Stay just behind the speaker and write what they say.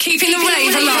Keeping the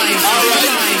rave alive.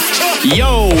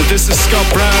 Yo, this is Scott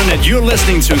Brown, and you're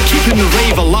listening to Keeping the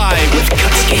Rave Alive with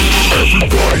Kutski.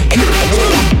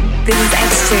 This is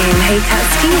Extreme. Hey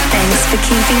Kutski, thanks for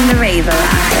keeping the rave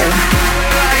alive.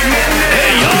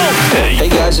 Hey, yo! Hey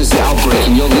guys, it's The Outbreak,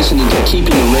 and you're listening to Keeping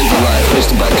the Rave Alive,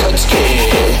 hosted by Kutski.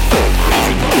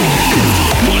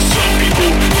 What's up,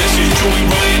 people? This is Joey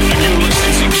Ryan, and you're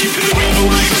listening to Keeping the Rave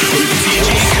Alive with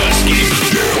DJ Kutski.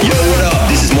 Yo, what up?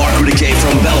 This is Mark Kutski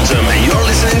from Belgium, and you're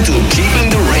listening to Keeping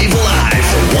the Rave Alive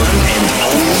for one and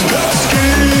only Kutski.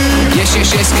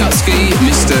 Yes, Kutski,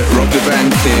 Mr. Rob the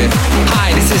Band here.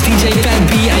 Hi, this is DJ Fat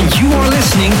B, and you are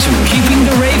listening to Keeping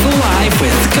the Rave Alive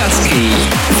with Kutski.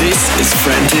 This is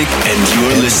Frantic, and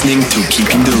you're listening to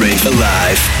Keeping the Rave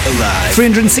Alive.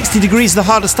 360 degrees, the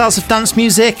hardest styles of dance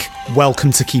music.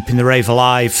 Welcome to Keeping the Rave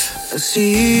Alive. I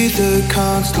see the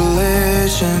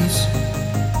constellations.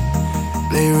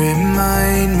 They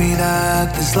remind me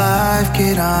that this life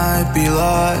cannot be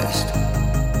lost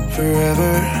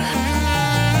forever.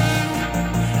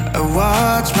 I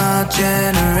watch my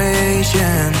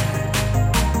generation.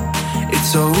 It's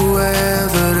so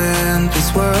evident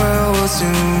this world will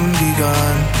soon be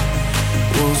gone.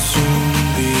 Will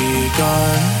soon be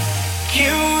gone.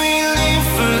 Can we leave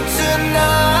for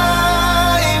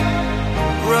tonight?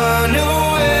 Run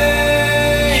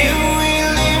away. Can we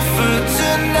leave for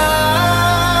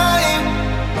tonight?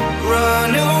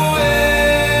 Run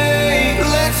away.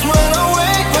 Let's run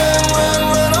away,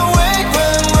 run away,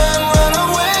 run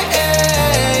away.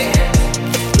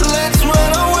 Let's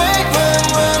run away,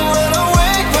 run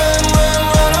away,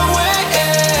 run away.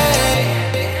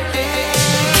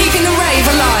 Keeping the rave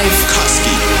alive.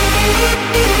 Kutski.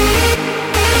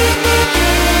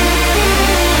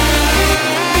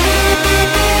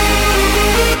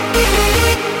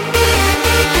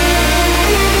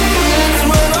 Let's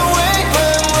run away,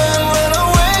 run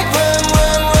away,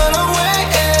 run away.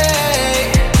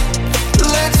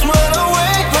 Let's run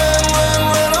away,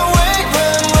 run away,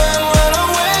 run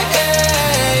away.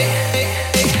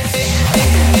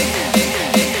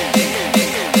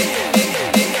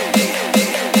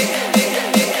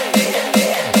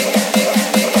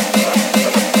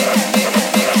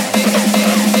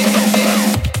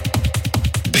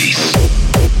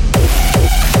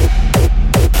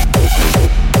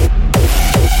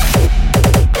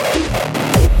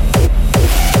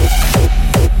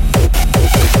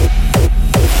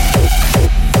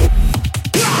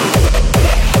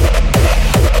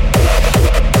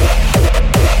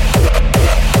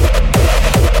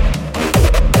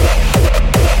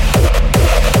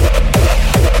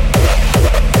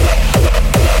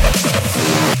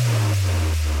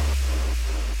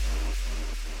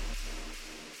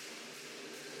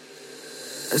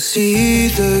 I see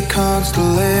the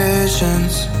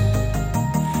constellations.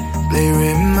 They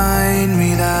remind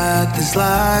me that this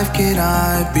life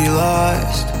cannot be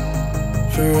lost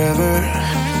forever.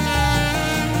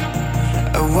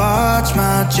 I watch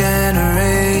my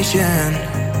generation.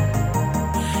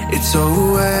 It's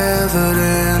so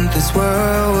evident this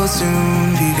world will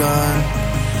soon be gone.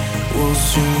 Will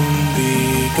soon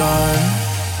be gone.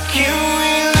 Can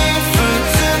we leave for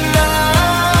tonight?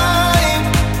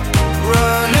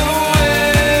 Run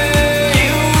away.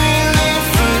 Can we leave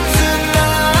for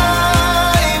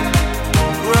tonight?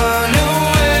 Run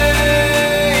away.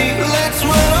 Let's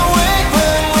run away,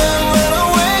 run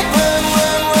away,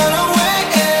 run away.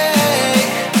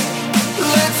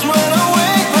 Let's run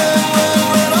away, run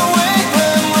away,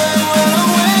 run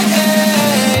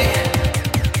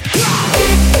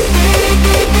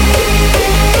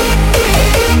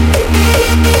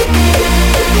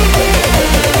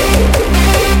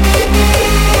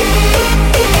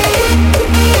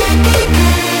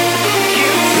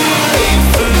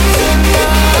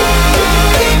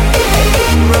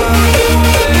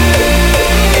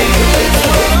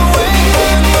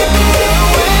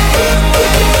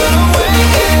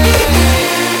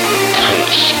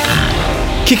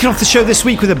Kicking off the show this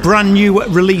week with a brand new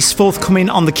release forthcoming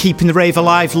on the Keeping the Rave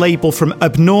Alive label from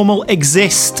Abnormal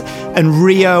Exist and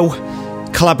Rio.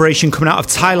 Collaboration coming out of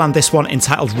Thailand, this one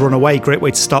entitled Runaway. Great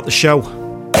way to start the show.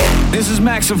 This is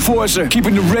Max Enforcer,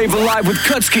 Keeping the Rave Alive with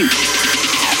Kutski.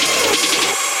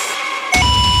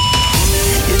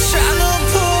 You're trying to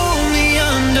pull me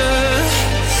under,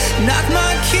 knock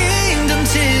my kingdom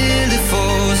till it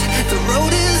falls. The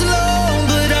road is long,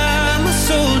 but I'm a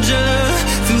soldier.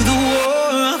 Through the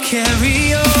war, I'll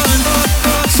carry on.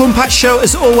 Fun packed show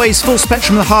as always, full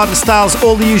spectrum of the harder styles,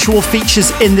 all the usual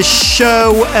features in the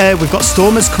show. We've got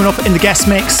Stormerz coming up in the guest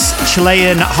mix,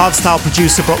 Chilean hardstyle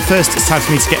producer, but first it's time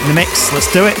for me to get in the mix.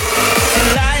 Let's do it.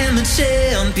 And I am a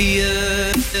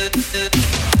champion.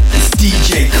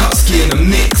 DJ Kutski in the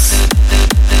mix.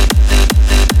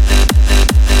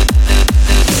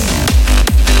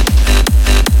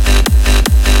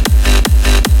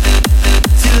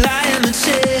 Till I am a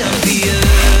champion.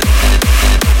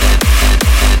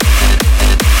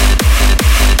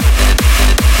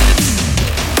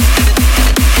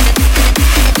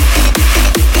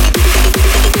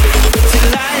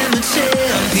 Till I am a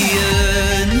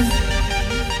champion.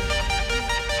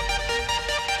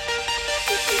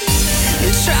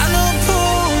 They're trying to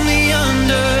pull me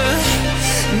under,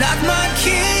 knock my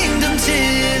kingdom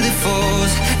till it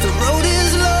falls. The road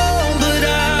is long, but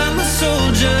I'm a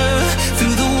soldier.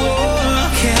 Through the war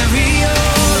I'll carry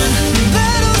on. The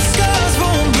battle scars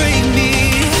won't break me,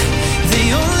 they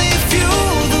only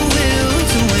fuel the will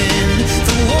to win.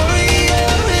 The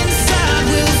warrior inside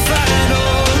will fight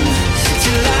on,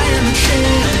 till I am a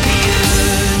champion.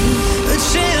 A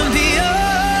champion.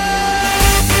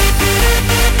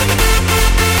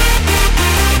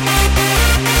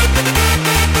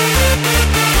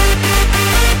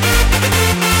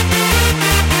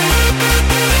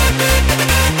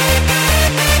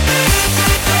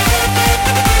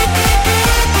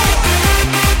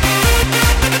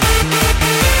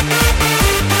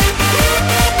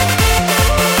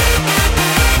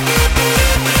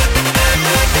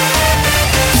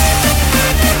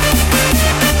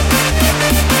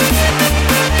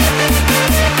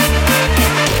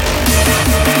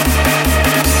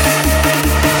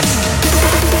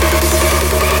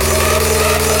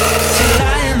 Till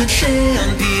I am a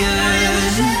champion.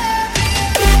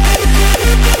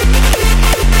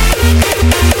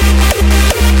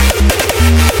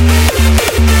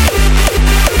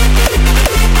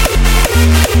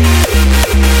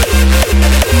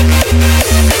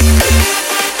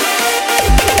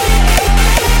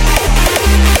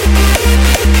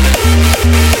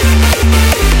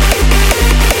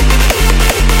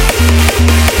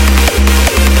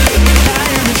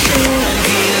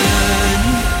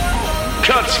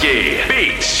 Kutski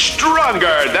beats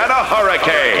stronger than a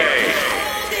hurricane.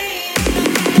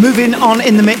 Moving on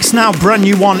in the mix now, brand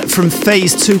new one from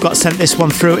Phase 2. Got sent this one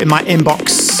through in my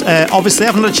inbox. Obviously, I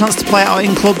haven't had a chance to play it out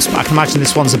in clubs, but I can imagine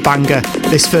this one's a banger.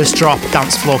 This first drop,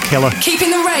 dance floor killer.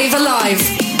 Keeping the rave alive.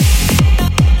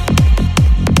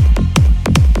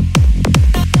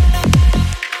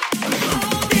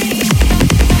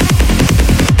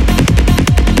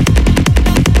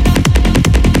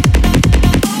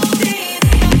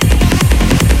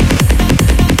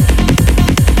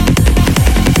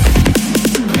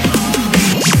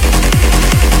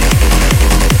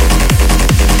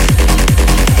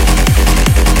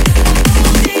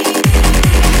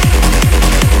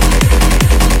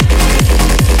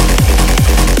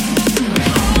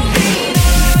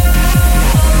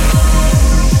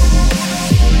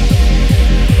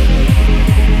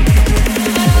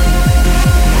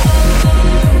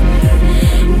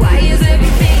 Why is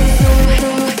everything so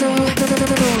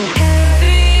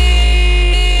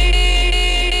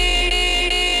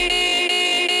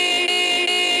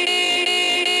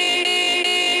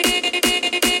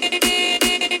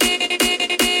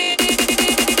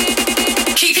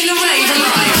Keeping the rave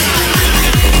alive.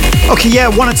 Okay, yeah,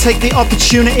 want to take the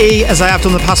opportunity, as I have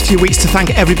done the past few weeks, to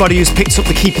thank everybody who's picked up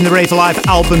the Keeping the Rave Alive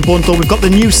album bundle. We've got the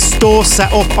new store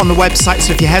set up on the website,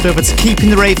 so if you head over to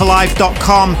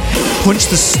keepingtheravealive.com, punch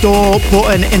the store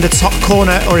button in the top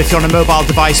corner, or if you're on a mobile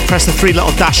device, press the three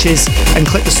little dashes and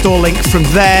click the store link. From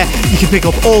there, you can pick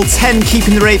up all 10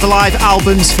 Keeping the Rave Alive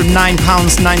albums from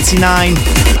 £9.99,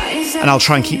 and I'll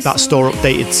try and keep that store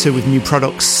updated too with new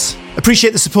products.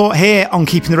 Appreciate the support here on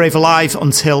Keeping the Rave Alive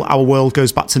until our world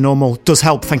goes back to normal. Does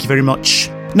help, thank you very much.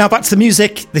 Now back to the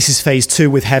music. This is Phase 2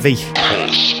 with Heavy. Why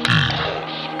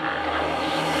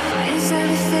is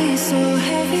everything so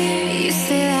heavy? You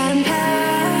say that I'm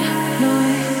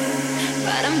paranoid,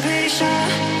 but I'm pretty sure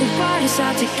the water's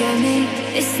out to get me.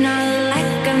 It's not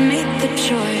like I made the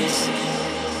choice,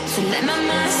 so let my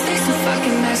mind stay so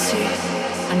fucking messy.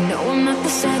 I know I'm not the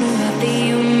center of the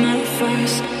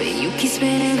universe, but you keep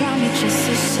spinning around me just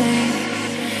the same.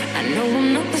 I know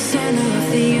I'm not the center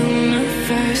of the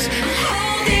universe. I'm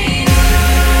holding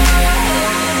on.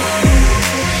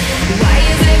 Why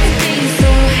is everything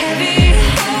so heavy?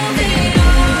 Holding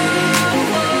on.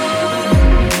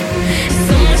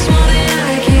 So much more than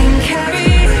I can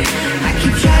carry. I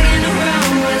keep dragging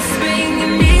around what's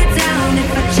bringing me down. If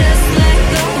I just let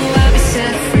go, I'll be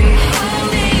set free.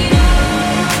 Holding on.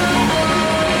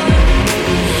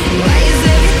 Why is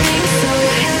everything so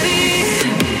heavy?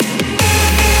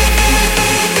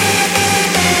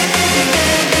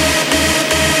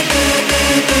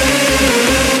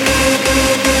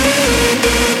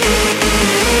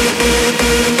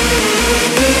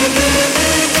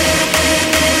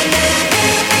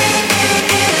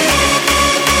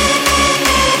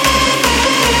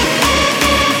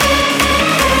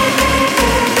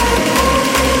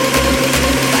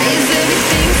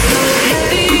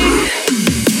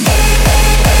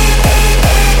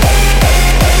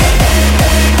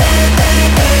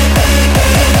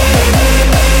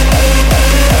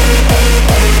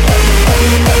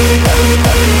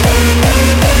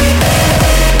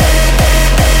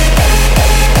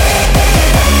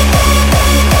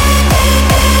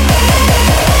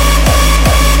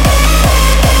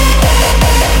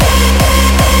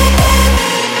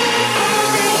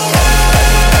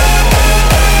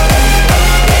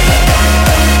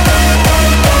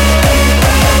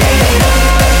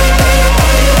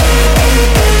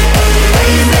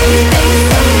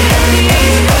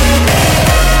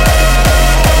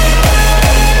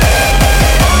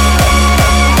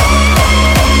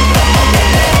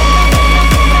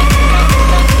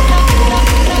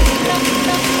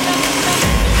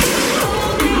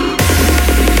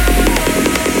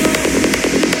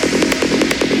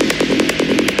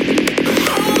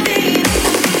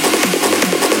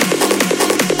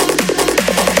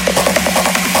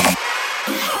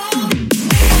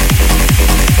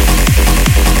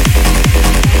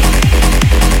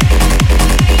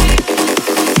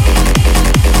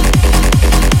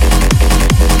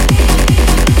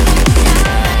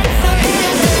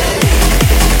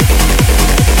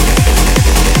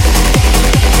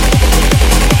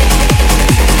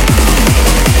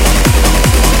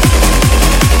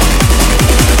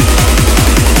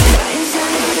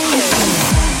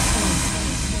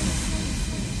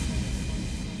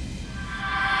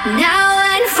 now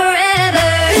and forever.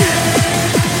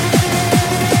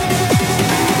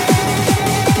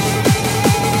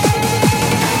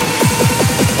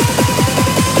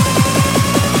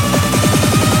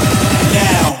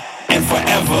 Now and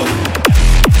forever.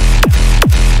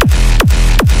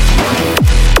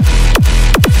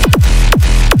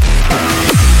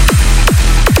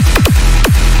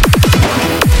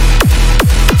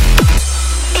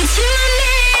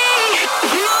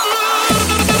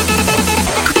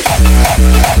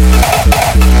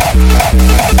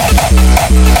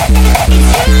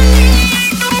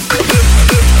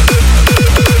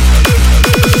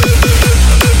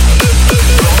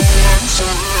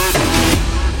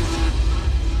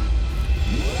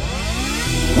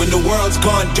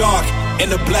 Gone dark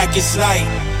in the blackest night,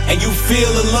 and you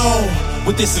feel alone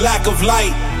with this lack of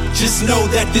light. Just know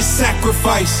that this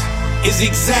sacrifice is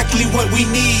exactly what we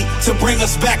need to bring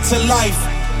us back to life.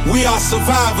 We are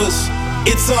survivors,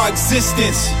 it's our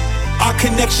existence. Our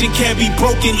connection can't be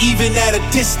broken even at a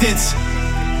distance.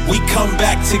 We come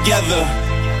back together,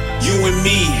 you and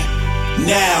me,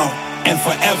 now and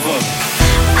forever.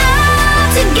 All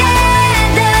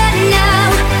together now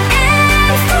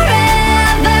and forever.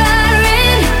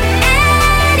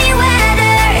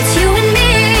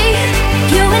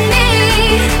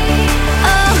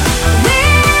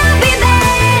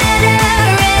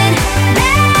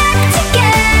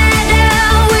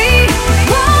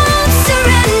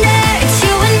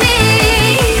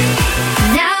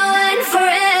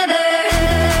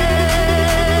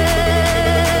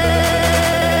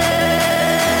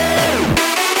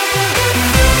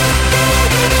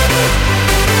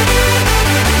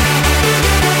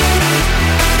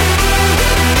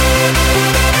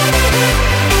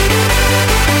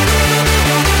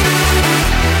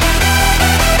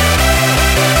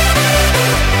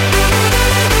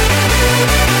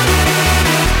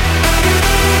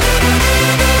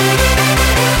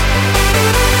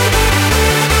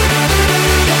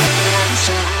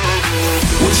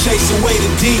 Chase away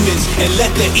the demons and let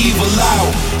the evil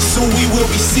out. Soon we will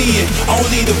be seeing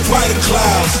only the brighter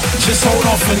clouds. Just hold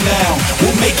on for now,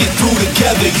 we'll make it through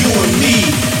together, you and me,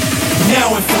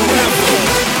 now and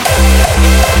forever.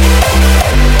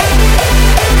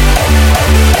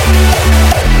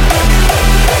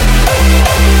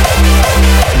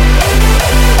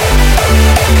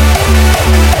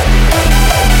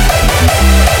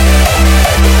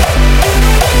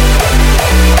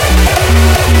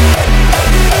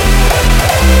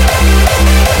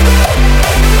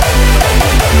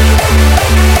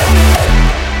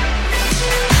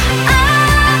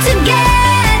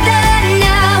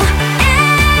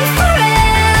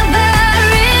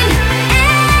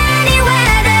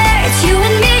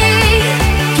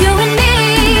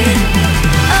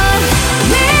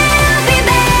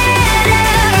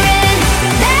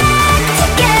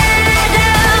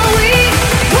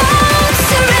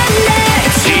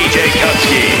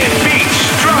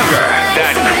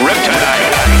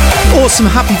 Awesome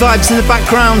happy vibes in the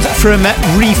background from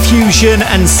Refusion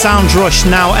and Soundrush,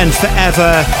 now and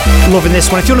forever. Loving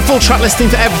this one. If you want a full track listing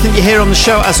for everything you hear on the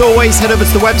show, as always, head over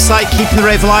to the website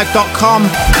keepingtheravelive.com.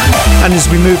 And as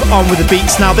we move on with the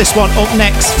beats now, this one up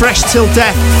next, Fresh Till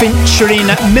Death featuring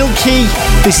Milky.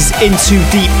 This is Into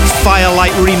Deep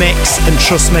Firelight remix, and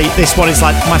trust me, this one is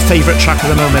like my favourite track at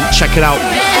the moment. Check it out.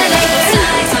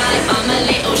 I'm a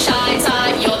little shy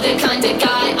type. You're the kind of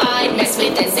guy I'd mess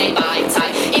with and say bye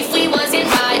type. If we wasn't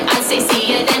right, I'd say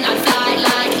see ya, then I'd fly.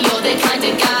 Like you're the kind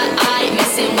of guy I'd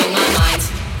messing with my mind.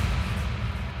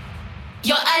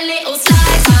 You're a little sly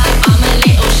type. I'm a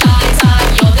little shy type.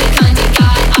 You're the kind of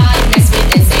guy I'd mess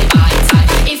with and say bye type.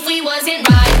 If we wasn't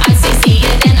right, I'd say see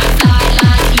ya, then I'd fly.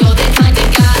 Like you're the kind of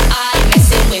guy I'd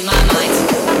messing with my mind.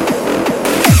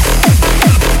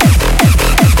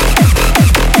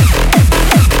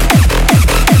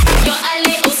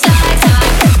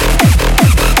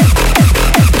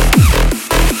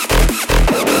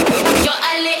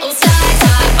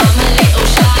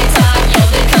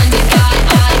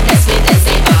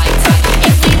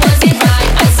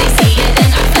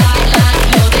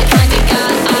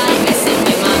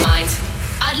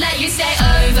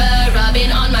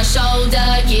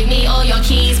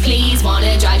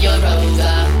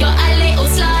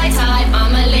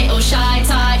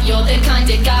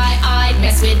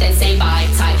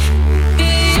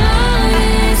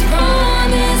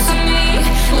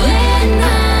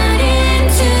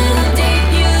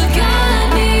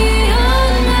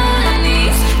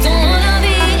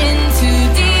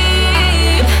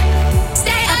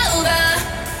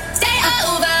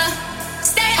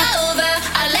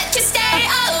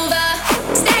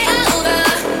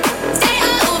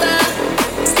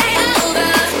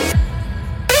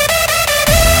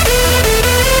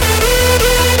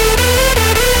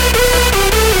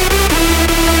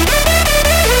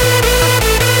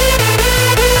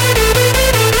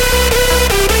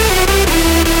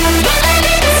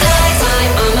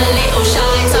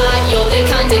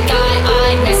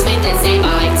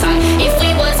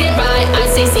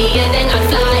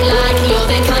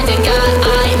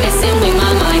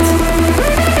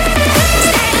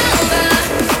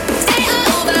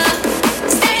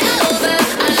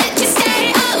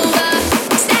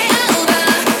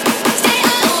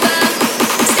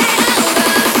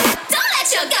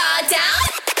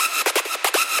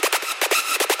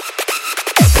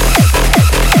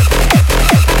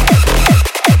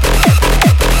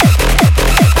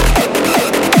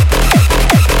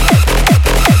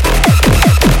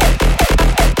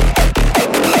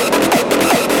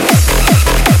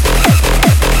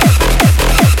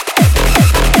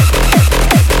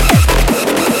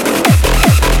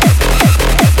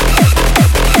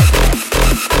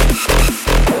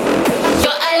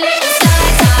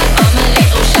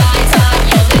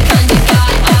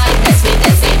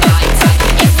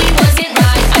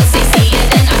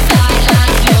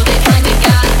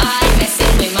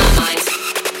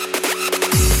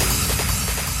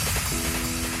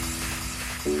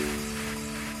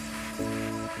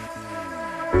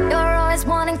 always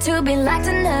wanting to be liked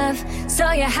enough,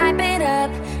 so you hype it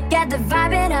up, get the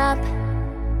vibe it up.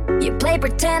 You play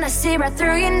pretend, I see right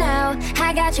through you now.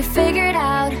 I got you figured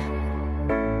out.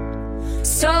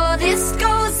 So this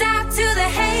goes out to the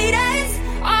haters,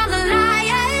 all the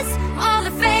liars, all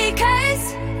the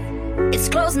fakers. It's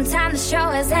closing time, the show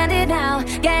has ended now.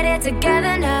 Get it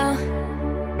together now.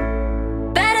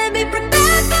 Better be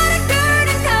prepared for the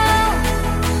curtain call.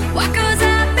 What goes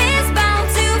up is bound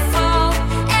to fall.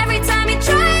 Every time you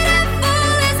try to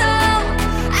fool us all,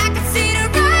 I can see the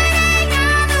writing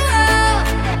on the wall.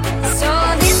 So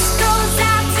this goes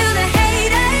out to the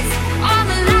haters, all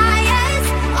the liars,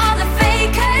 all the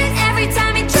fakers. Every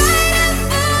time you try to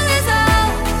fool us all,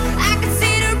 I can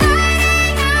see the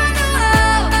writing on the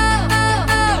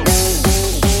wall.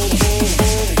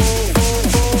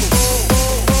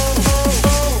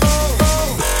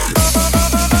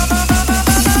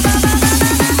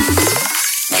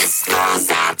 This goes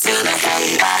out to the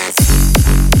haters.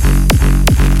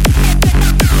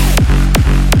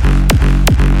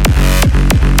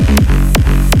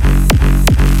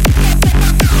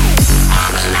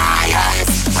 All the liars,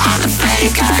 all the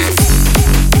fakers.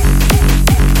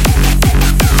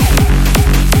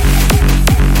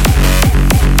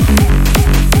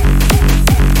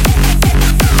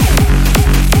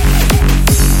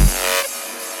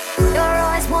 You're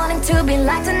always wanting to be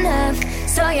liked enough,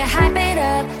 so you hype it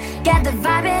up, get the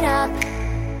vibe it up.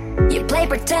 You play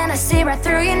pretend, I see right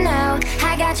through you now.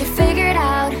 I got you figured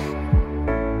out.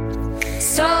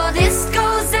 So this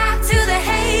goes out to the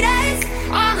haters,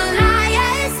 all the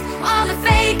liars, all the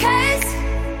fakers.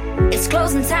 It's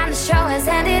closing time, the show has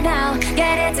ended now.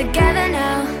 Get it together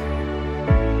now.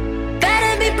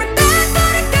 Better be prepared for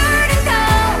the curtain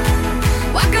call.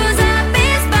 What goes up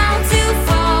is bound to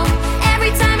fall.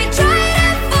 Every time you try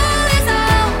to fool us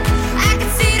all, I can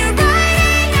see the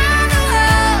writing on the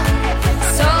wall.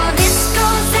 So this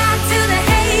goes out to the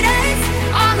haters,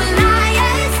 all the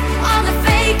liars, all the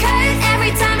fakers.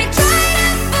 Every time you try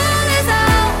to fool us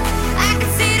all, I can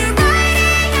see the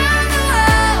writing on the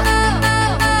wall.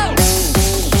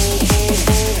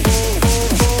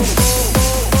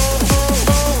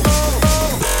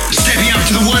 Stepping up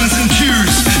to the ones and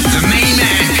twos, the main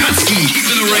man, Kutski,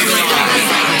 keeping the rave alive.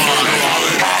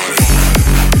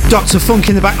 Dr. Funk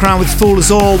in the background with Fool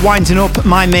Us All, winding up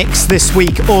my mix this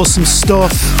week. Awesome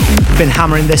stuff. Been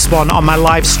hammering this one on my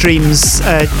live streams.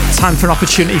 Time for an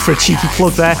opportunity for a cheeky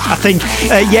plug there, I think.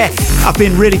 I've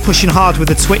been really pushing hard with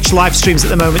the Twitch live streams at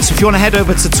the moment. So if you want to head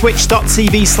over to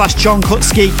twitch.tv/John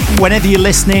Kutski, whenever you're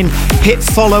listening, hit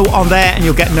follow on there and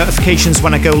you'll get notifications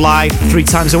when I go live 3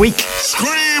 times a week.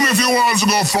 Scream if you want to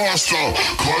go faster.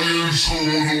 Playing to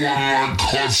the one like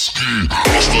Kutski.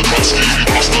 Master Kutski,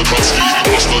 Master Kutski,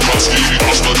 Master Kutski,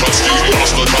 Master Kutski,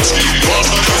 Master Kutski,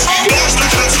 Master Kutski, Master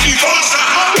Kutski, Master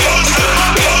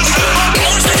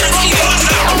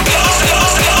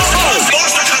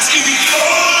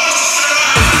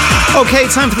Okay,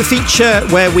 time for the feature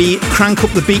where we crank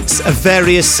up the beats of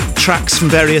various tracks from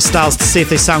various styles to see if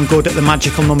they sound good at the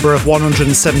magical number of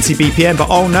 170 BPM. But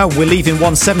oh no, we're leaving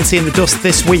 170 in the dust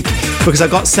this week because I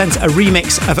got sent a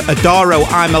remix of Adaro,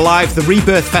 I'm Alive, the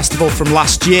Rebirth Festival from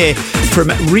last year from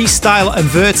Restyle and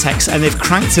Vertex, and they've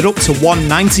cranked it up to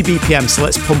 190 BPM. So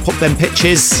let's pump up them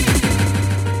pitches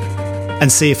and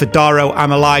see if Adaro,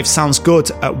 I'm Alive sounds good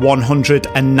at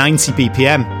 190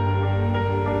 BPM.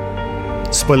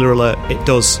 Spoiler alert, it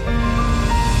does.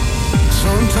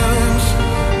 Sometimes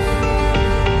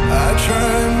I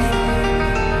try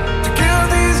to kill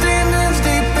these demons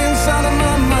deep inside of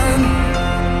my mind.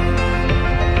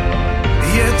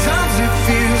 Yeah, at times it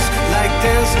feels like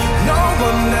there's no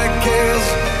one that cares,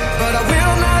 but I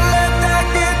will not let that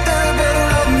get the better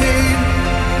of me.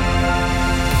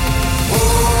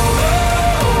 Oh,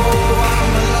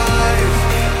 I'm alive.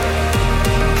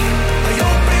 I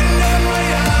opened up my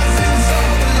eyes and saw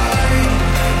the light.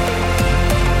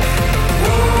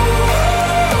 Oh,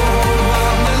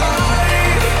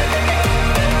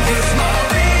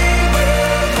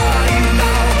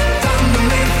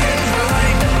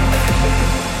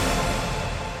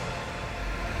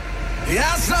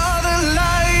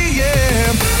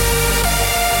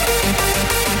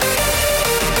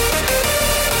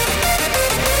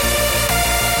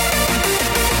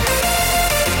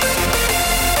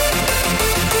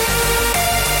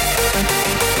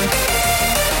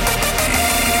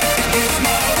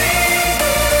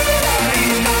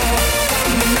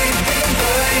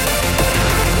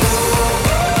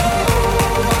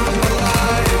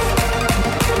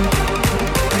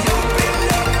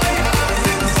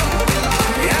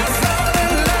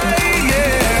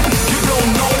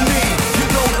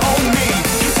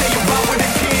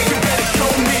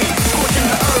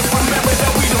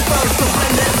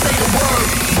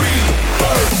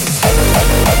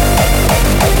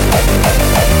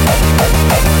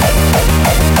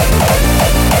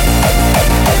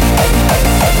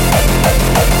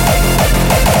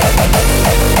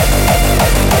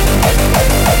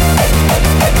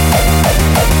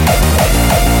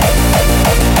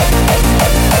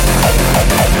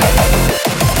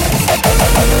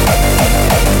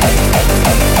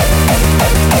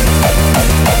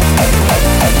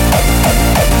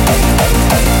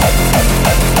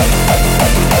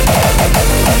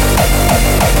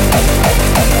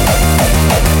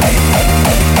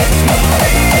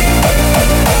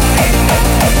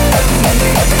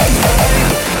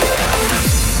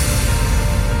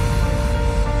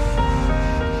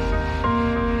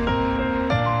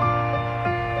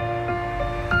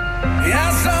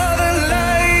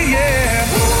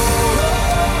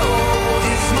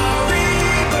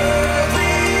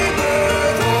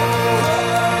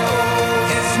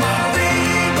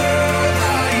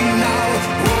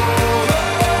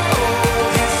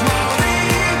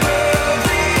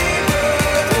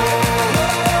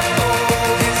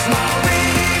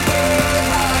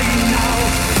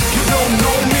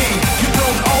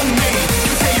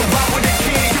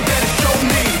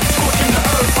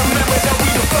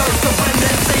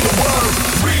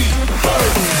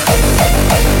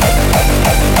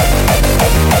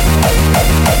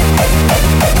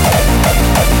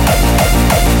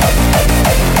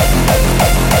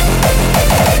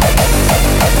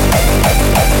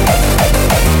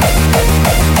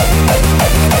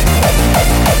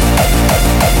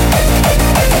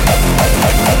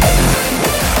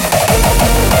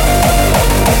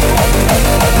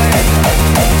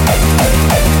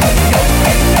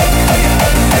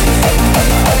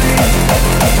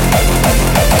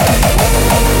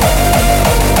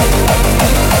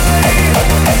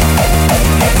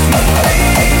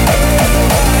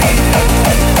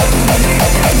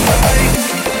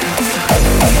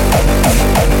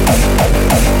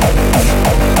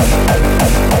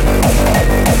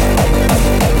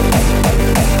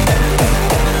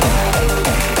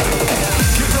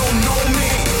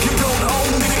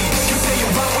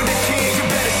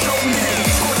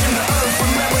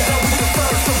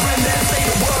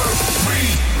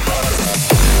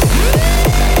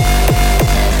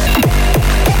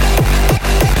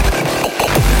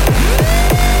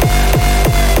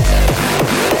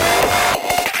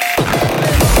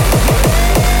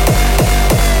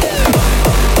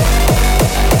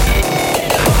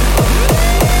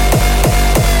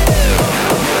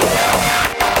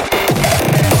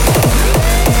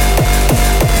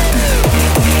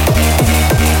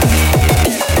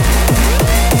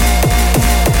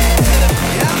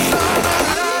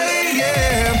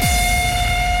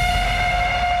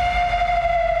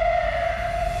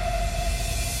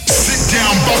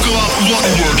 buckle up and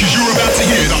bloody work, cause you're about to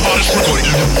hear the hottest record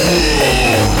in the world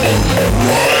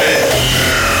right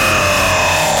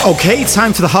now. Okay,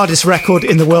 time for the hardest record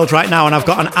in the world right now, and I've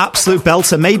got an absolute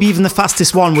belter, maybe even the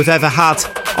fastest one we've ever had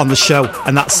on the show,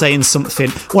 and that's saying something.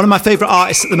 One of my favourite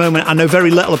artists at the moment. I know very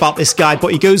little about this guy,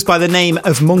 but he goes by the name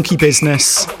of Monkey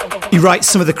Business. He writes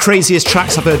some of the craziest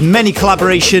tracks. I've heard many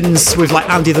collaborations with like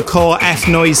Andy the Core, F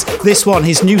Noise. This one,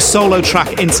 his new solo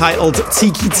track entitled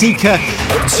Tiki Tika,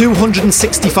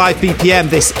 265 BPM.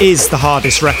 This is the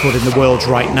hardest record in the world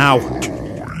right now.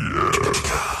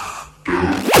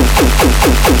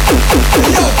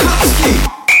 Yo, Kutski,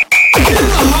 this is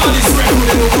the hardest record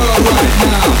in the world right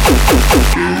now.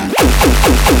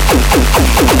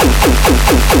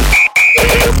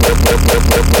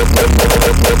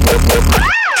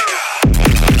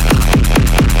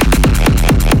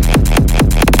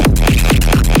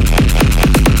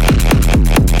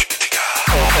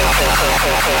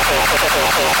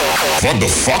 What the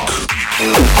fuck?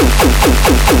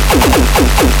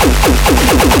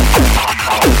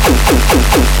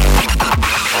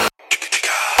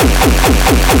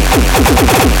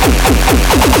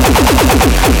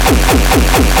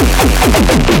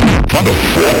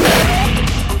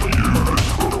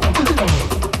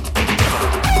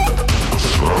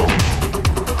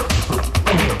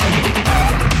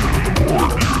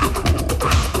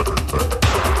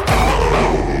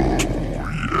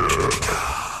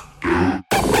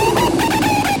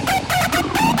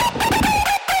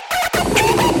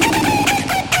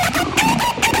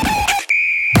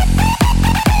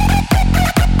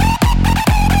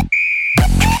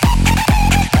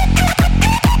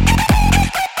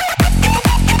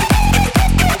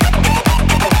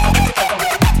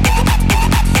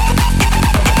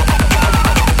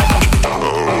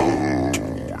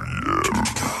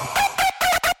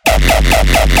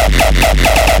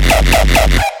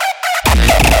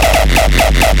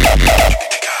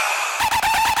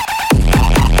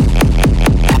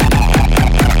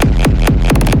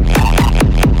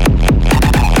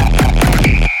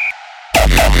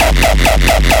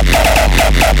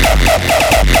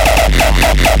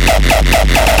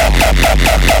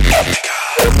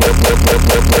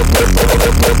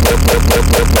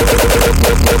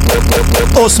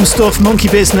 Awesome stuff, Monkey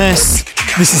Business.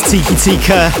 This is Tiki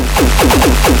Tika.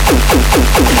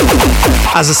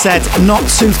 As I said, not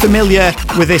too familiar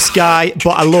with this guy,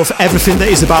 but I love everything that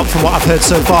he's about from what I've heard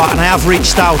so far, and I have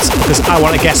reached out because I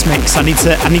want a guest mix. I need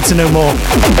to know more.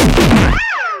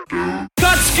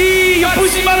 Kutski, you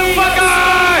pussy motherfucker!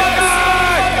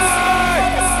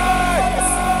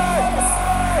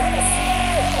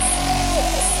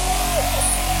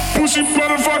 Pussy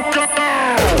motherfucker!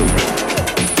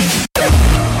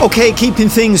 Okay, keeping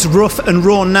things rough and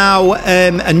raw now.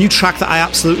 A new track that I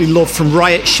absolutely love from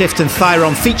Riot, Shift and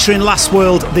Thyron featuring Last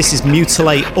World. This is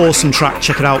Mutilate. Awesome track.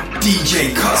 Check it out. DJ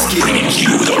Kutski, Bringing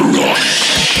you the rush.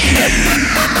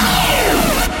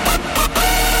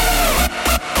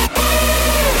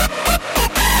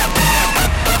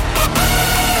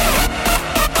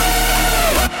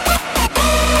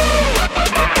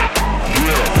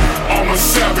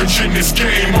 In this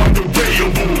game,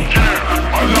 undebatable.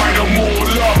 I light them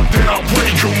all up, then I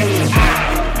break them all.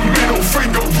 Middle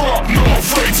finger up, not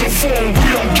afraid to fall. We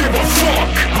don't give a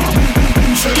fuck.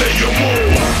 Mutilate them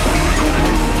all.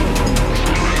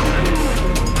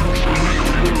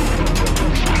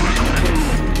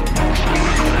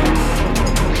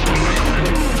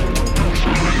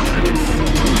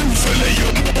 Mutilate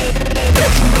them all.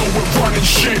 You know we're running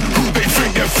shit. Who they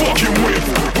think they're fucking with?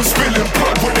 We're spilling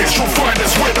blood when they shall find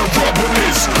us where the rubber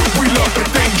is. We love the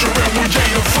danger and we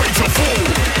ain't afraid to fall.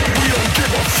 We don't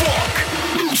give a fuck.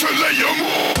 Mutilate them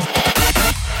all.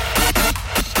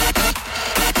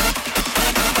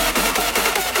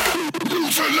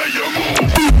 Mutilate them all.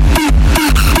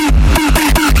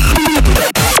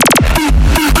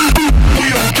 We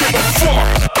don't give a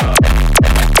fuck.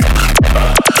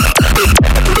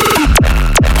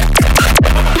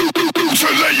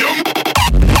 Mutilate them all.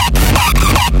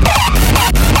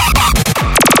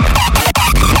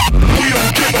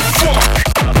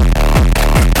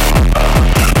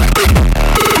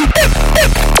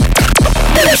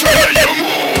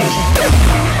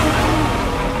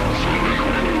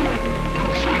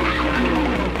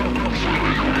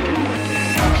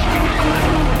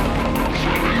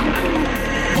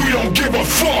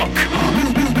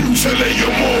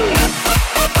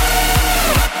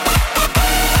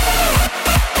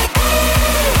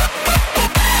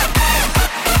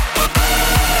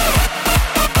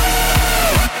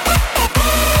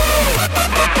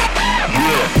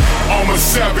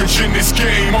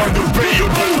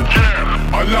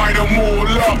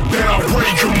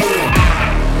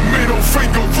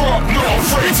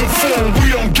 to fall,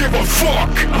 we don't give a fuck.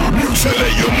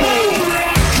 Mutilate your move.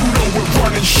 You know we're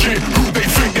running shit, who they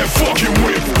think they're fucking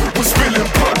with. We're spilling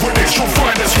blood when they shall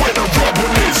find us where the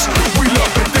rubble is. We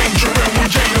love the danger and we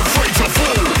ain't afraid to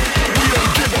fall. We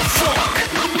don't give a fuck.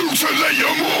 Mutilate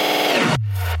your move.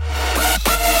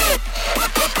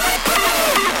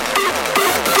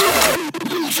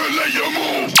 Mutilate your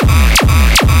move.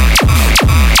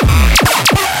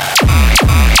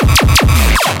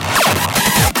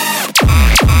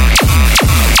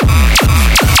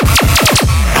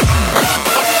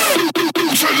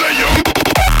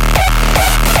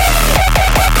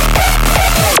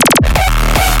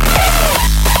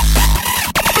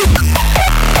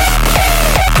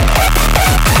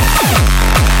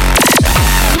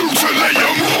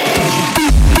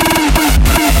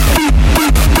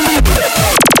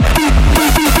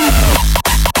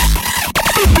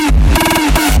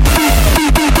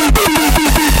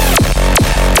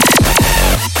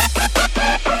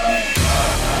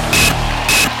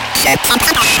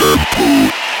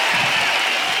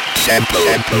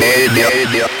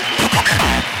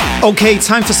 Okay,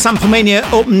 time for Sample Mania.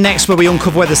 Up next, where we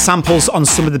uncover where the samples on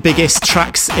some of the biggest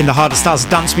tracks in the harder styles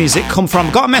of dance music come from.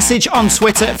 Got a message on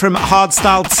Twitter from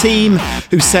Hardstyle Team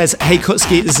who says, "Hey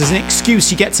Kutski, this is an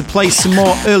excuse you get to play some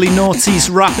more early noughties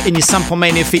rap in your Sample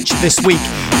Mania feature this week.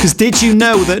 Because did you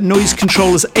know that Noise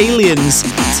Controller's Aliens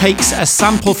takes a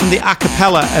sample from the a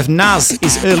cappella of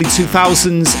Nas's early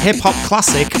 2000s hip-hop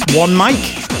classic, One Mic?"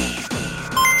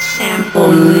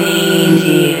 Sample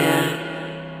Mania.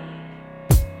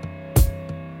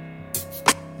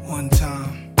 One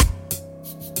time.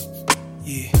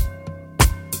 Yeah.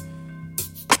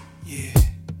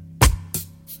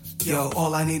 Yo,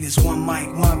 all I need is one mic,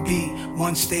 one beat,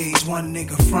 one stage, one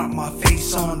nigga front my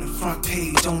face on the front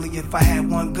page. Only if I had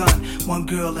one gun, one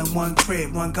girl and one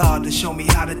crib, one God to show me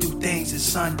how to do things his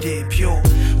son did. Pure,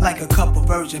 like a cup of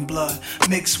virgin blood,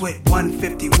 mixed with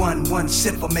 151, one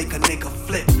sip will make a nigga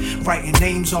flip. Writing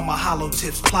names on my hollow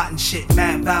tips, plotting shit,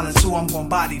 mad balance, who I'm gon'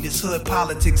 body. This hood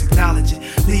politics, acknowledge it.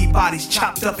 Leave bodies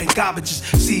chopped up in garbages.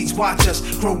 Seeds watch us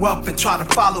grow up and try to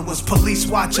follow us. Police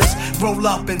watch us roll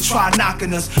up and try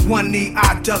knocking us. One knee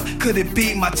I duck, could it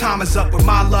be my time is up? With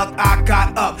my luck I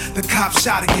got up, the cop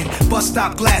shot again. Bus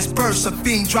stop glass bursts, a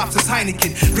fiend drops his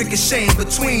Heineken. Ricocheting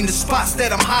between the spots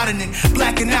that I'm hiding in.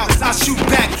 Blacking out, I shoot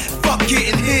back, fuck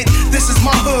getting hit. This is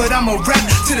my hood, I'm a rap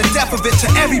to the death of it.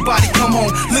 To everybody come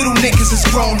home, little niggas is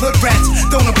grown. Hood rats,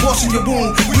 don't abortion your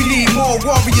wound. We need more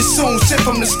warriors soon. Sent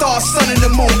from the stars, sun and the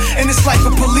moon. And it's like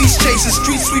a police chasing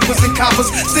street sweepers and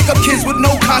coppers. Stick up kids with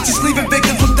no conscience, leaving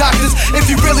victims with doctors. If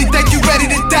you really think you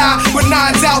ready to die with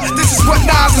nines out, this is what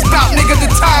Nas is about, nigga, the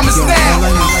time is now.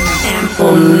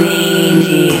 Sample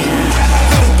Mania.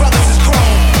 Brothers is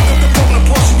grown, don't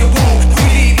abortion your wound. We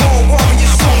need more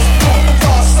warriors soon. The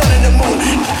stars, sun and the moon.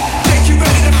 Think you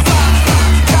ready to fly?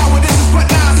 Coward, this is what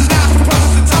Nas is now.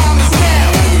 Brothers, the time is now.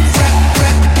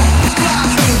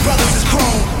 Brothers is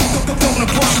grown, don't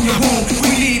abortion your wound.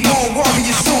 We need more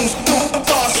warriors soon. The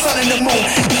stars, sun and the moon.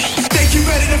 Think you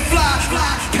ready to fly?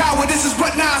 Coward, this is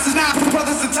what Nas is now.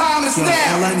 Brothers, the time is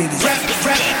now. All I need is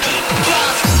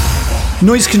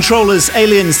Noise Controller's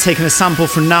Aliens taking a sample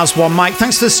from Nas One Mic.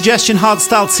 Thanks for the suggestion,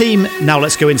 Hardstyle Team. Now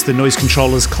let's go into the Noise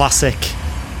Controller's classic.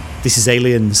 This is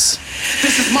Aliens.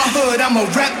 This is my hood, I'm a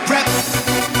rap.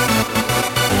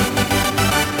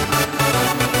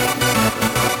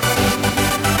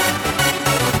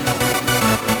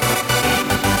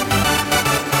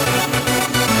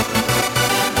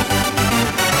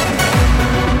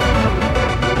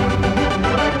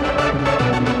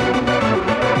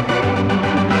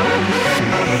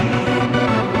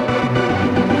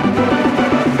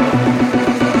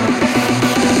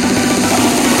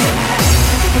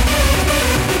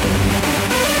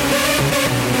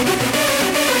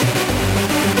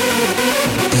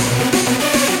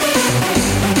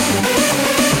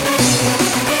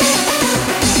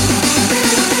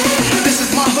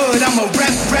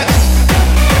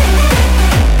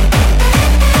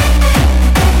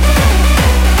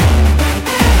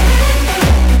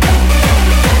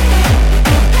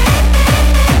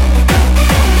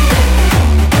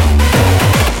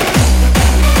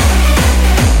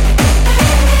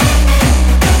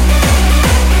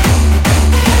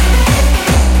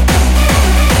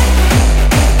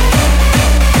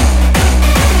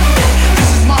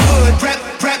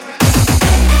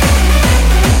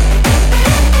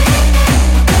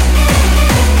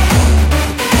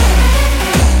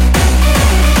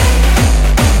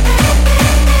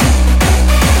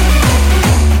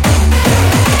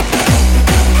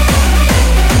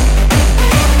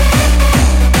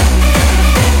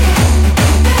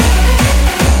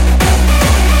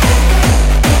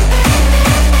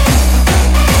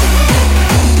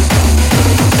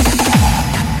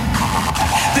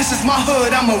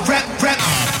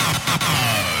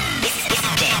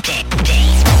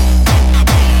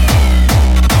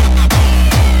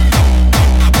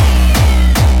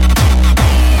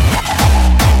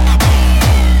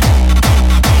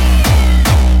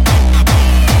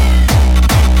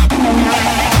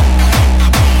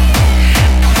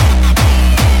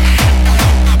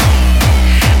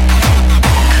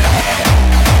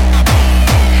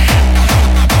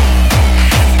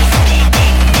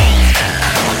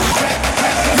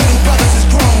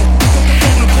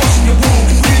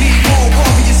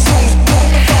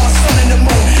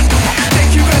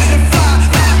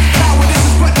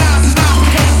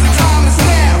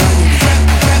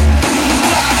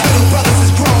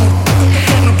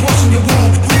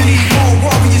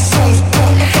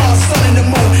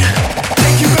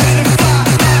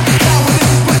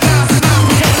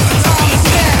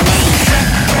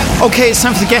 Okay, it's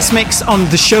time for the guest mix on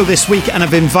the show this week, and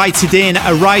I've invited in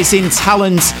a rising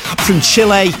talent from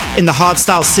Chile in the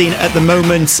hardstyle scene at the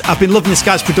moment. I've been loving this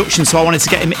guy's production, so I wanted to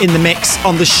get him in the mix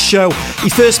on the show. He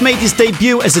first made his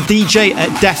debut as a DJ at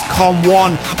DEFCON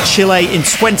 1 Chile in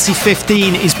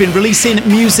 2015. He's been releasing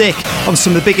music on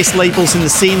some of the biggest labels in the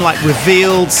scene like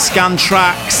Revealed,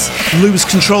 Scantrax, Lose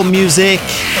Control Music.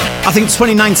 I think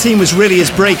 2019 was really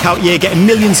his breakout year, getting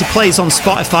millions of plays on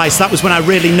Spotify, so that was when I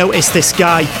really noticed this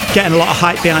guy, getting a lot of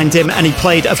hype behind him. And he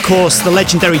played, of course, the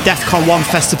legendary DEFCON 1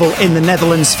 festival in the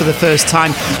Netherlands for the first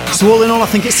time. So all in all, I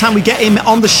think it's time we get him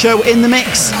on the show in the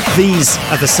mix. These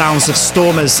are the sounds of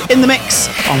Stormerz in the mix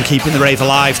on Keeping the Rave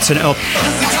Alive. Turn it up.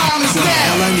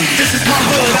 This is my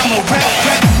hood, I'm a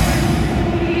rap.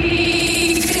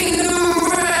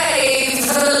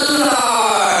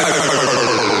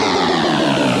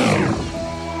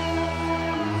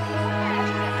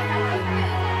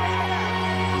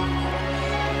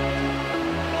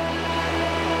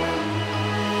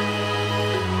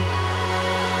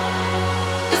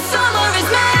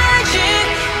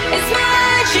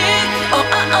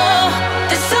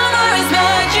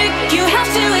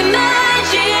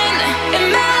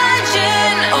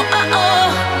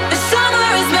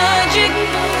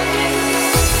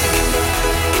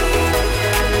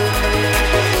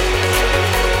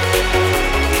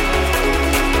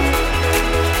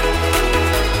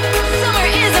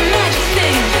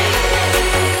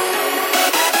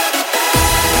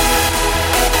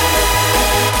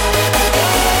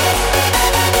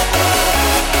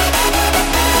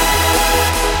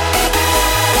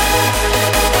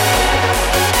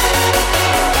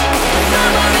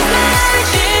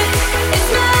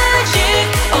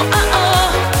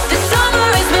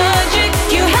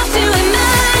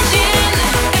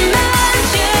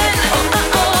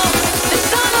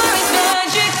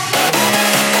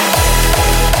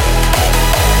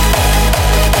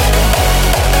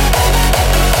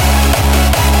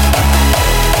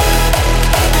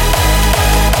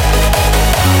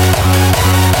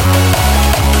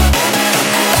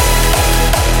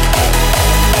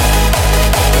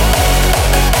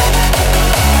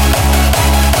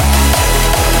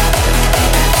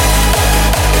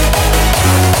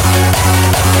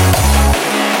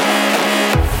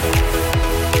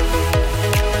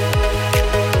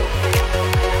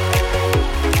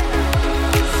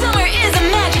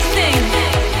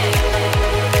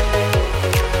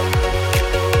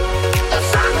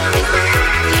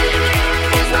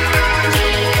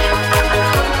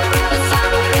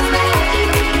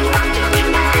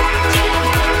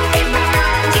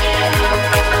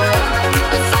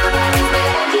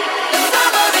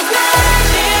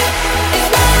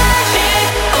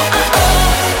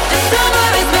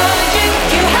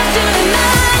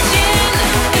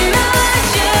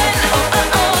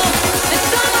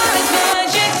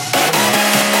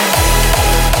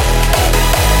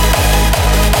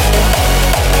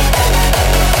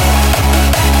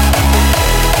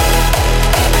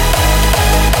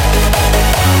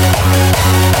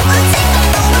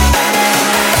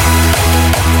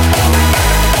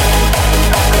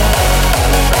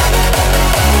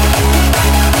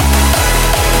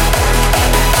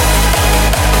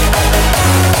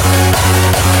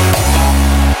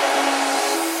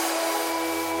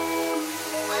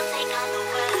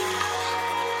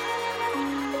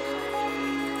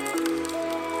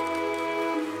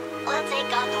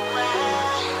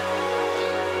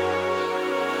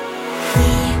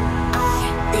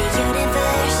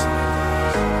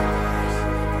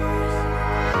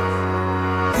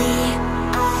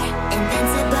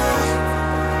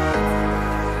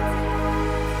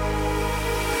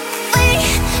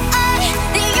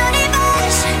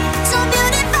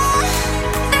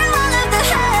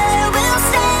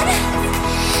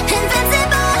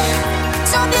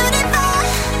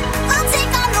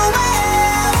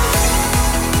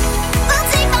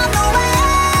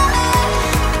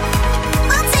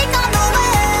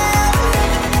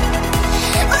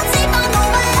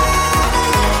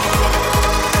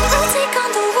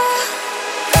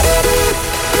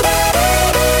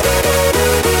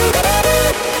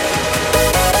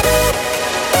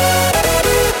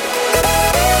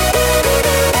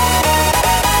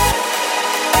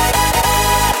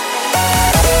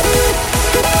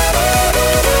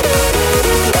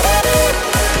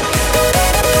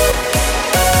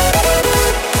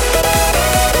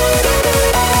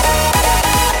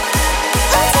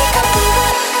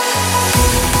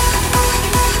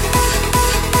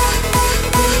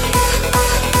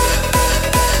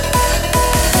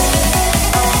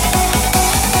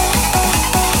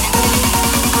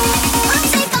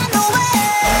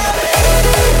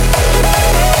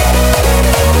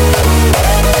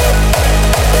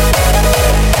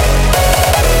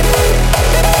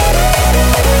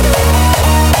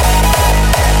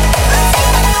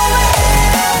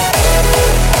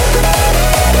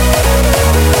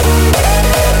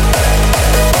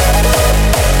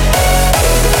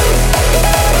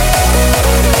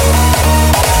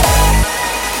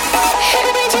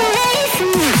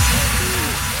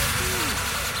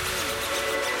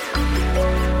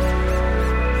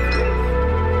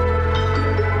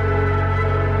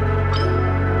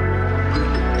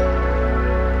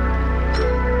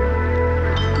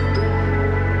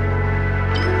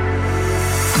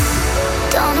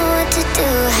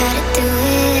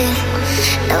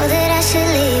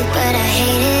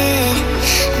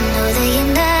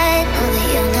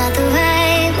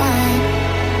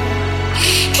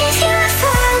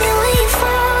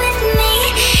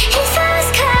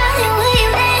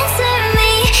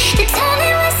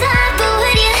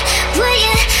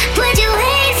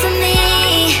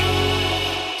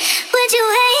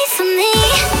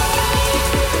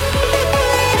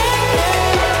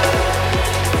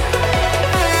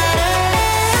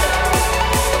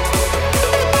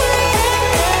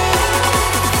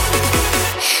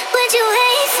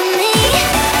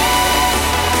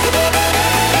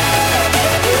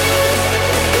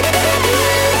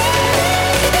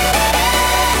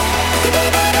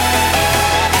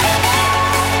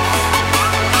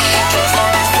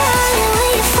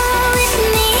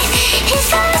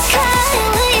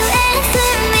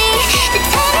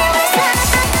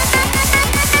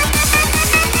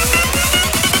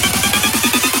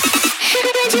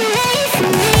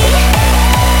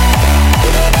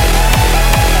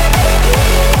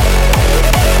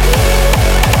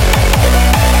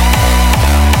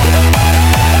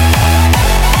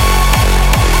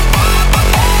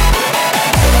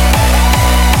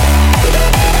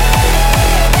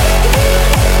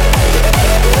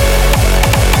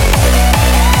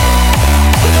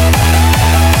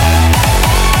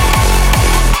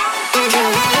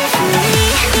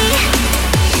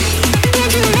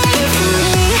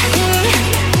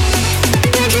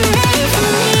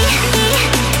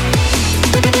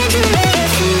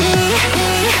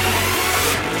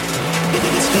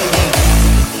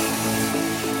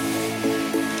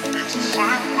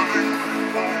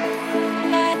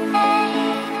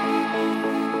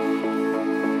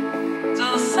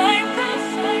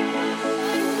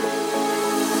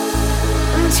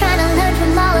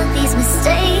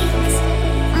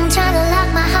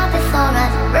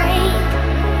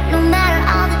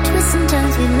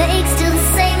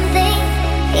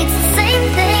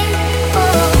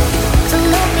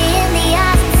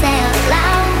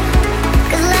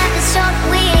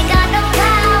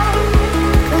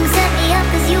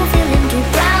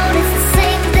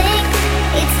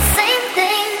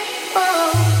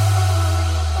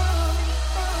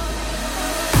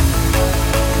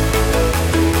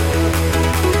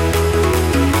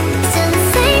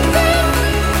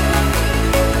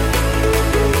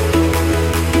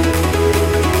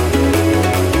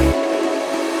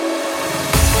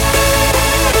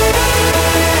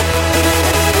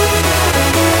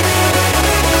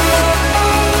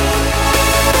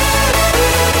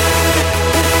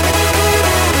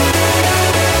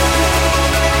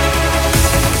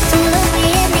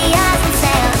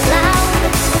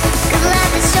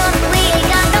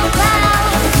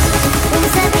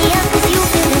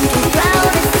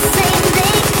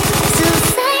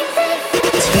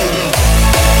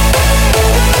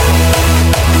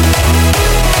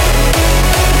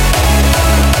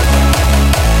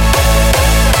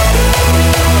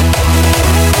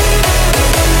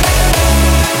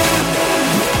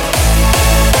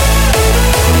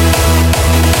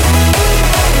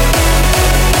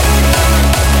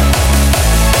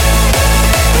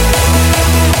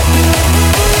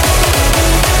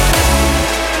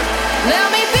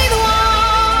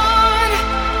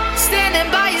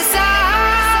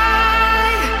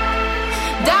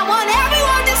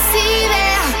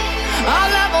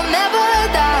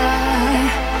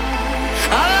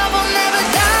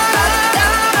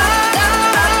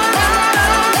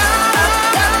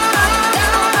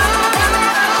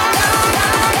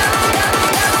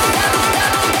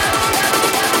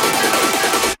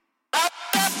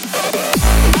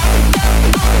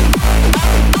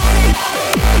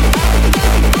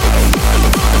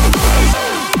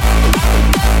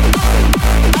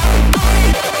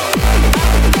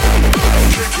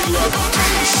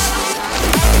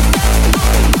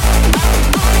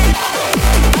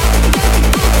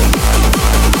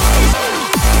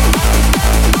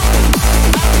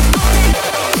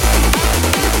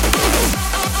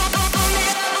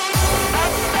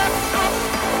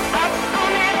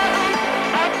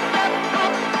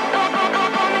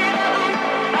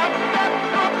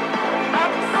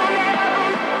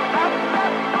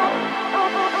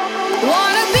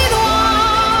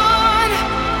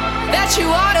 that you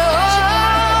ought to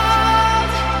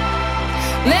hold.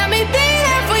 Let me be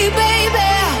there for you,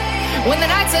 baby, when the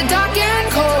nights are dark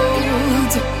and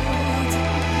cold.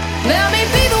 Let me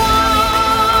be the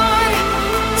one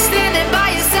standing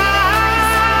by your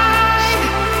side.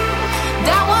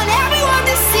 Don't want everyone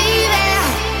to see that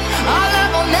our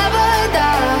love will never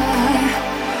die.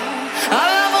 Our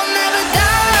love will never die.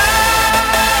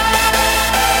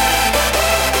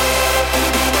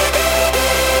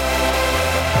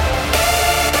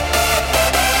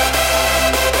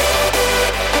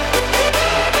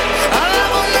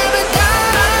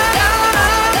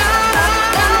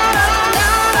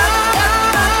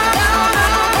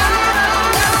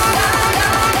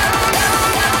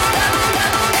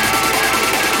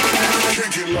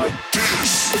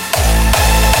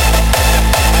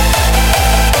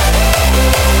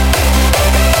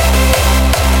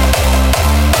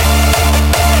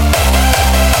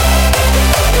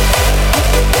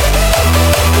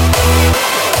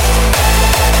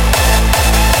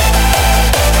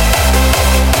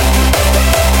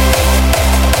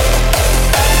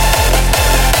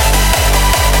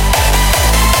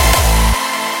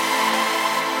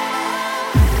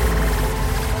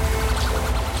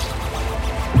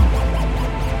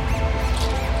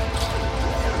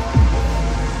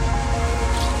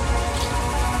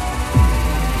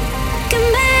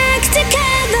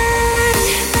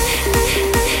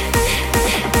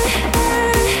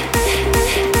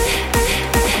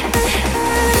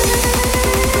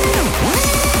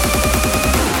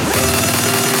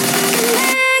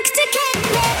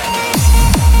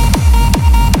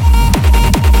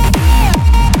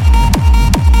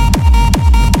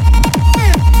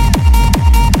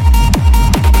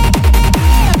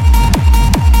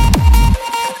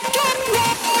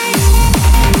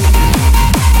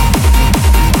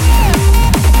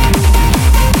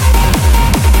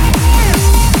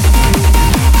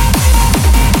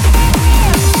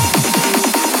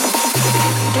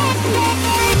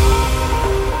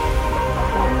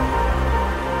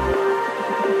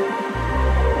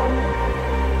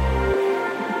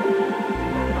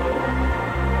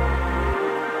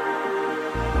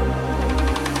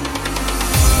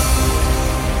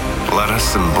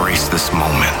 Embrace this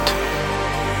moment,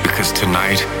 because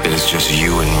tonight it is just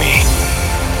you and me.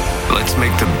 Let's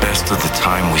make the best of the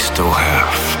time we still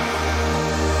have.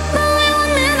 But we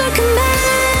will never come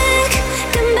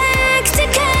back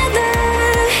together.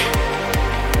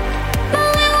 But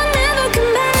we will never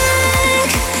come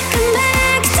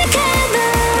back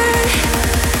together.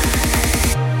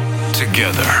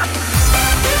 Together.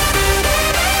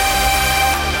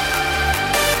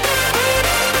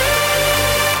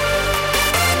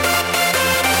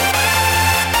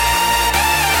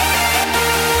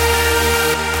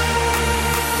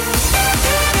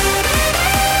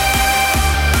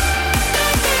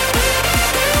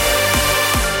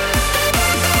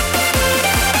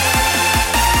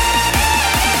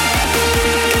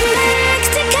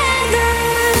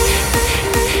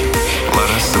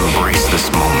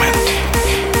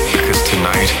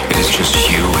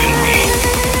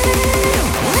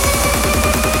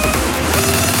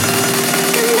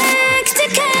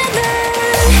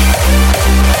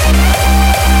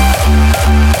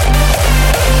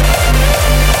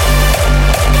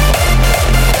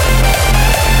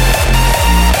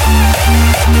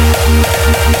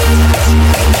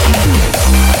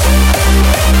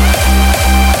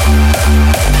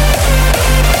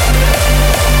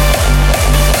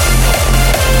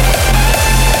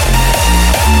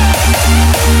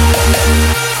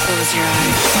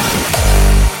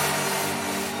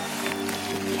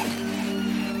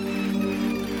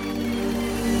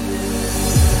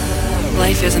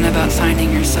 Life isn't about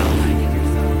finding yourself.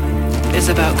 It's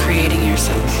about creating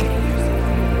yourself.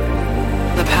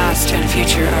 The past and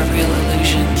future are real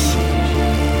illusions.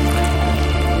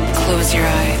 Close your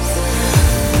eyes.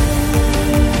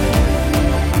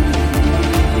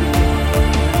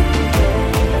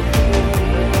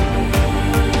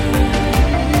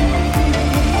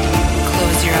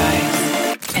 Close your eyes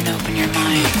and open your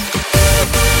mind.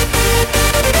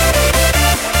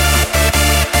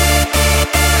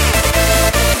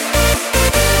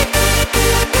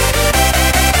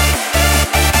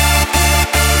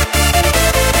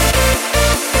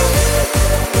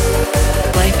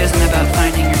 Life isn't about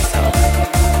finding yourself.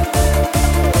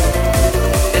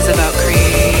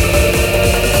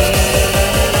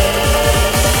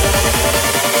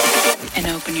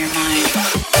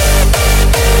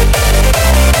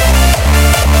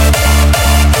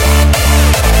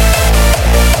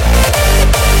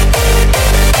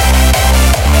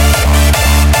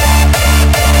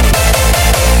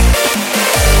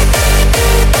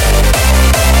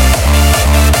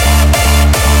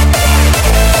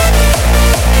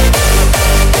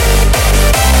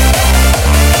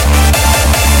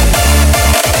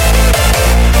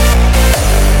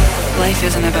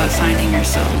 Life isn't about finding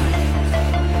yourself.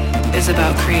 It's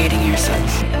about creating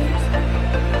yourself.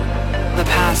 The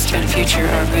past and future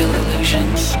are real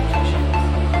illusions.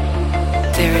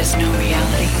 There is no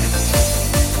reality.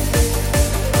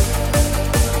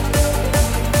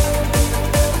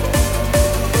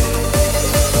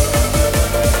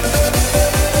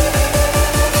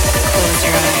 Close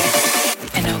your eyes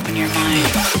and open your mind.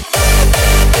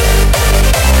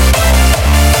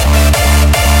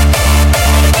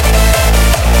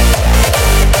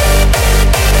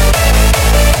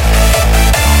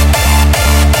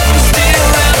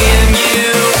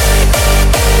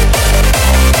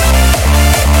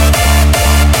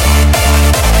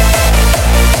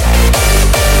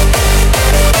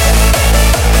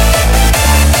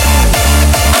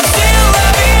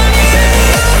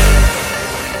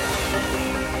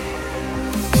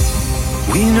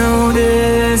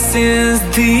 This is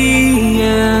the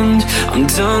end. I'm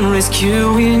done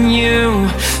rescuing you.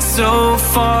 So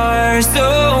far,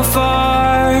 so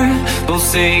far. Both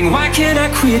saying, why can't I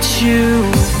quit you?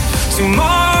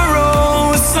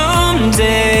 Tomorrow,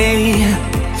 someday,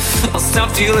 I'll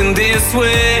stop feeling this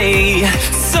way.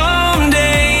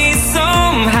 Someday,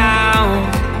 somehow.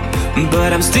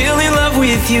 But I'm still in love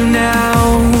with you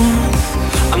now.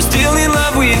 I'm still in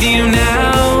love with you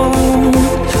now.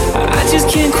 I just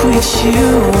can't quit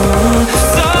you.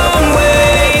 Some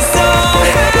way,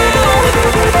 somehow,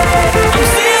 I'm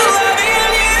still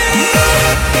loving you.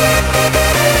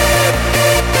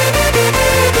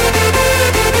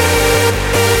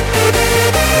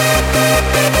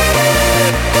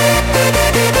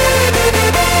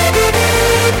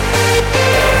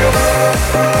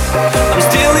 I'm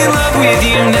still in love with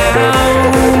you now.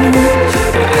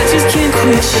 I just can't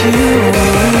quit you.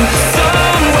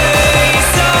 Some way,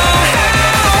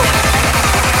 somehow,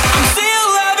 I'm still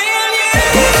loving you.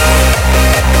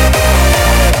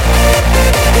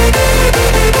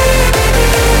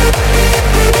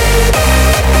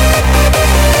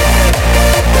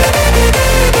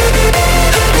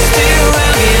 I'm still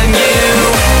loving you.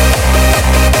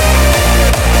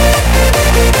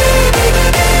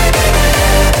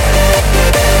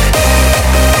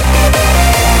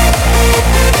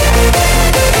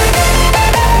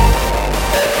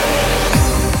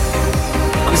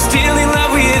 I'm still in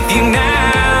love with you now.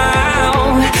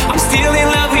 I'm still in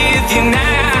love with you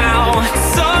now.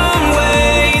 Some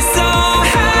way,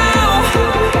 somehow,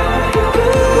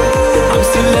 I'm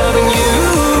still loving you.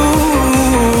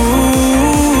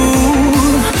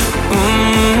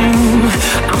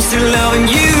 I'm still loving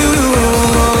you.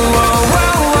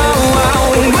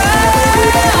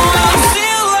 I'm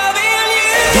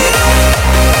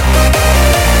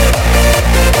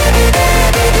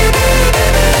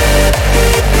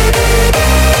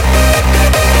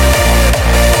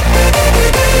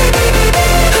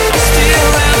still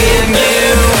loving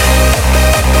you.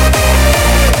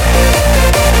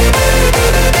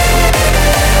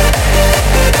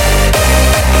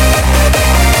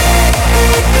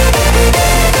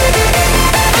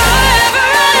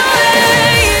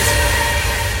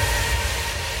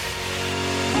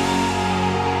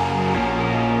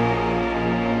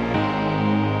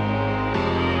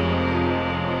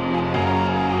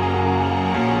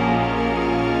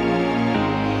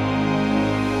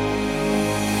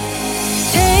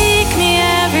 Take me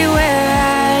everywhere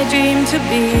I dream to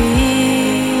be.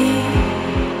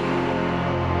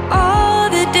 All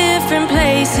the different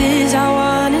places I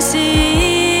wanna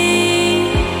see.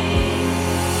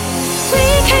 We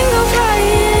can go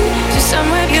flying to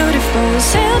somewhere beautiful,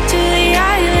 sail to the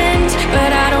islands,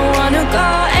 but I don't wanna go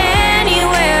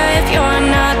anywhere if you're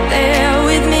not there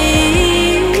with me.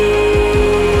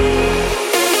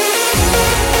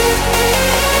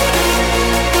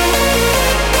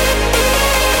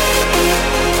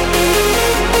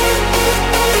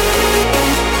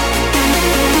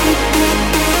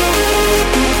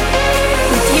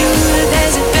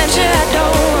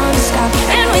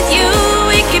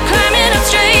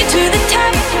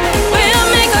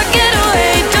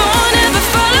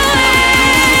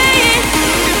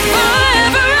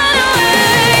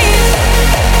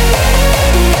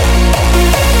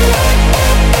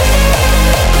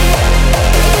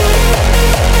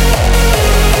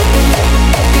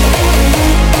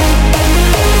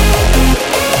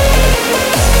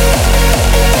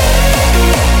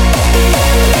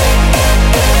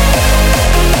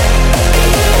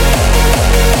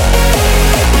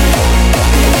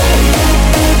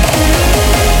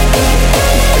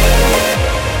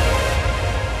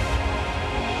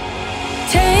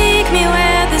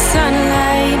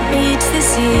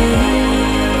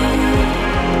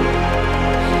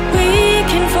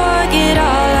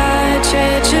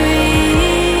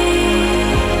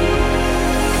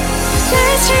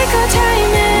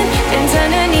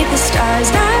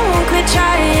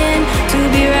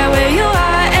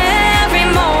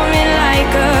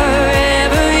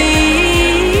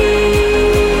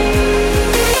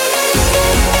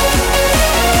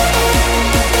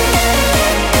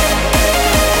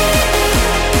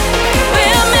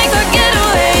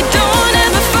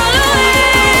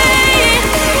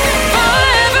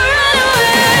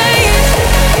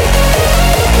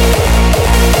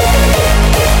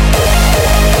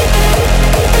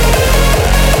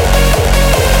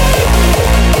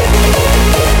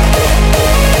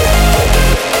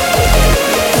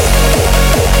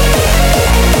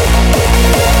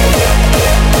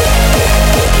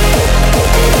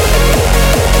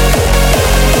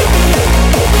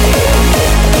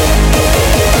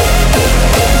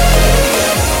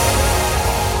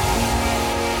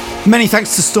 Many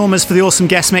thanks to Stormerz for the awesome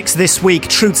guest mix this week.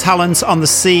 True talent on the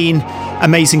scene.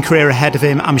 Amazing career ahead of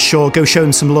him, I'm sure. Go show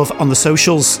him some love on the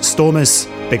socials. Stormerz,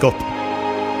 big up.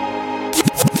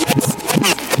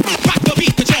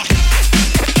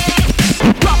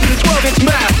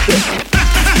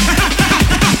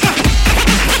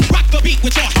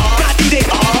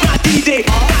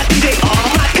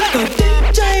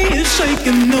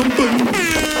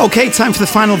 Okay, time for the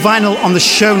final vinyl on the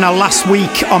show. Now, last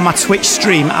week on my Twitch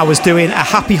stream, I was doing a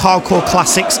Happy Hardcore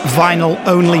Classics vinyl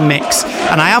only mix,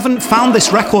 and I haven't found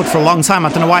this record for a long time. I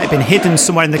don't know why it had been hidden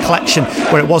somewhere in the collection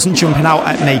where it wasn't jumping out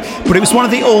at me, but it was one of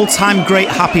the all-time great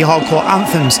Happy Hardcore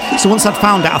anthems. So once I'd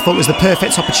found it, I thought it was the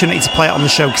perfect opportunity to play it on the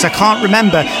show, because I can't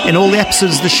remember in all the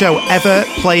episodes of the show ever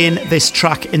playing this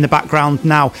track in the background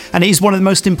now, and it is one of the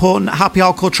most important Happy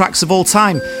Hardcore tracks of all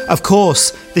time. Of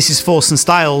course, this is Force and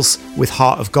Styles with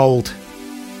Heart of Gold.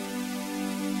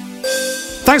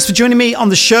 Thanks for joining me on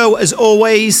the show as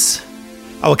always.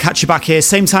 I will catch you back here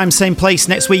same time, same place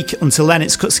next week. Until then,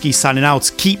 it's Kutski signing out.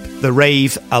 Keep the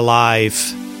rave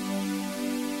alive.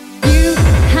 You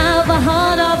have a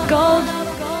heart of gold.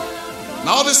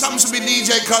 Now this happens to be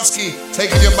DJ Kutski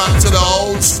taking you back to the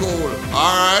old school.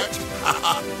 Alright?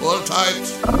 Hold tight.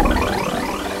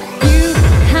 You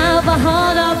have a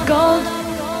heart of gold.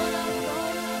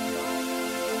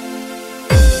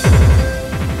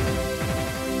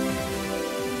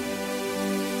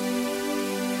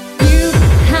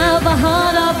 Have a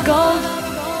heart of gold.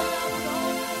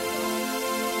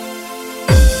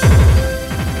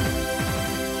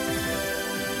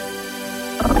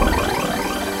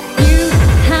 You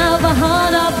have a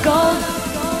heart of gold.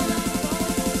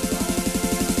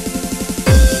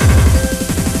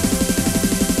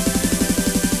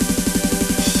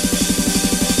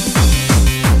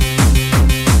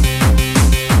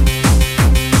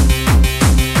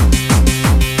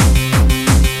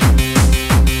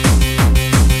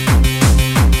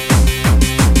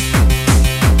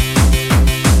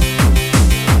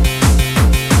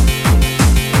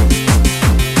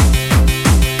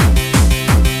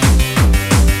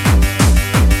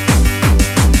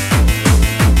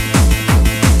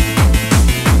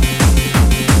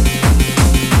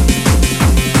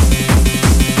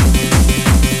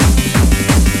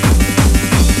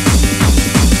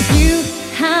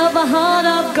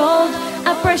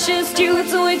 Precious jewel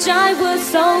to which I was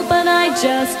sold, but I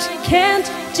just can't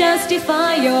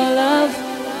justify your love.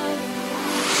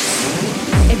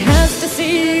 It hurts to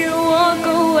see you walk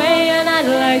away, and I'd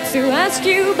like to ask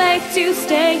you back to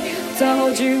stay, to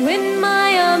hold you in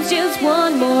my arms just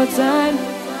one more time.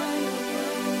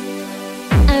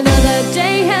 Another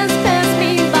day has passed.